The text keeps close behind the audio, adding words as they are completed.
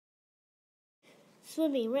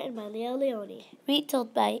Swimmy, written by Leo Lionni.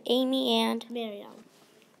 Retold by Amy and Mariam.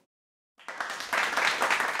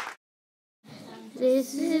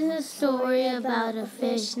 This is a story about a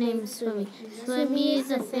fish named Swimmy. Swimmy is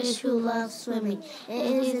a fish who loves swimming. It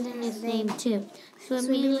is in his name too.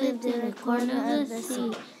 Swimmy lived in a corner of the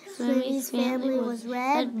sea. Swimmy's family was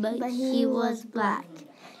red, but he was black.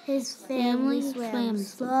 His family swam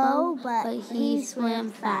slow, but he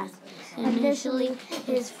swam fast. Initially,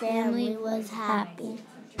 his family was happy.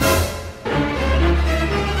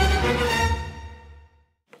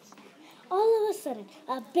 All of a sudden,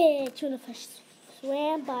 a big tuna fish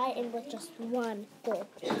swam by and with just one goal.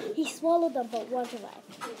 He swallowed them, but one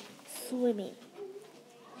survived. Swimmy.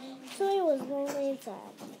 Swimmy was lonely and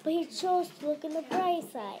sad, but he chose to look on the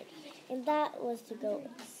bright side, and that was to go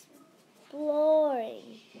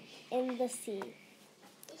exploring in the sea.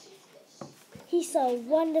 He saw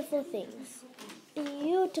wonderful things,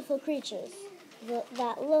 beautiful creatures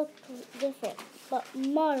that looked different, but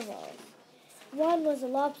marvelous. One was a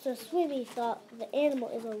lobster. Swimmy thought the animal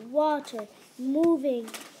is a water-moving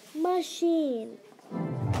machine.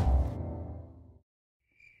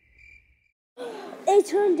 It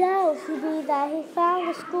turned out to be that he found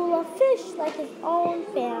a school of fish like his own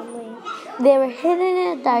family. They were hidden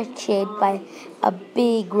in a dark shade by a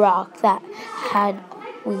big rock that had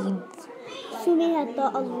weeds. Swimmy had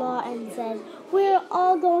thought a lot and said, "We're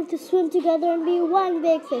all going to swim together and be one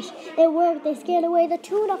big fish." It worked. They scared away the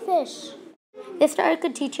tuna fish. This story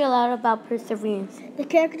could teach you a lot about perseverance. The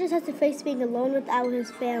character just has to face being alone without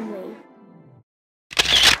his family.